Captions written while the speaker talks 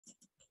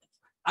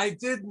I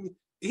didn't.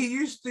 He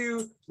used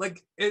to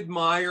like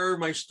admire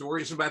my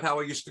stories about how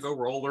I used to go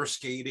roller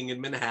skating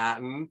in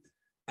Manhattan,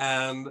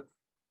 and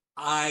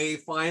I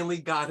finally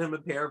got him a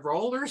pair of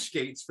roller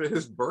skates for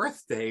his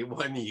birthday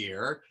one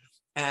year.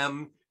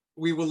 And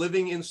we were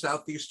living in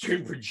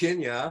southeastern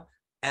Virginia,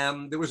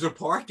 and there was a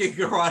parking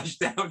garage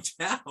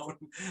downtown.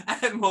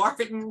 And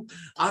Martin,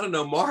 I don't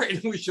know,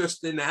 Martin was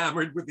just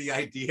enamored with the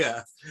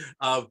idea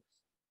of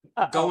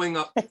Uh-oh. going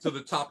up to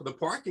the top of the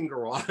parking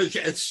garage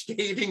and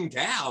skating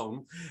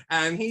down.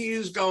 And he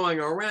is going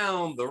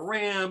around the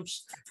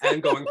ramps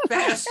and going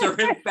faster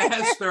and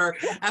faster.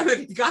 And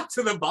then he got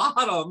to the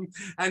bottom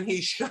and he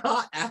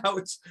shot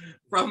out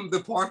from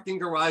the parking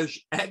garage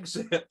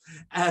exit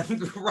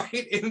and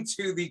right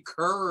into the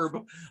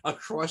curb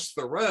across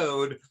the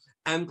road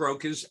and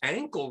broke his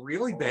ankle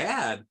really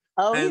bad.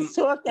 Oh, And he's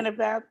talking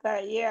about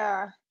that.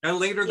 Yeah. and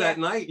later Yeah. that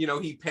night,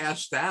 he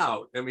passed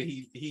out. I mean,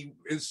 he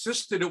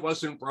insisted it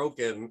wasn't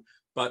broken,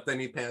 but then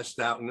he passed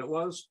out and it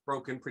was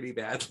broken pretty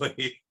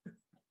badly.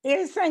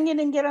 You're saying you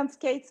didn't get on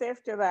skates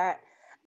after that.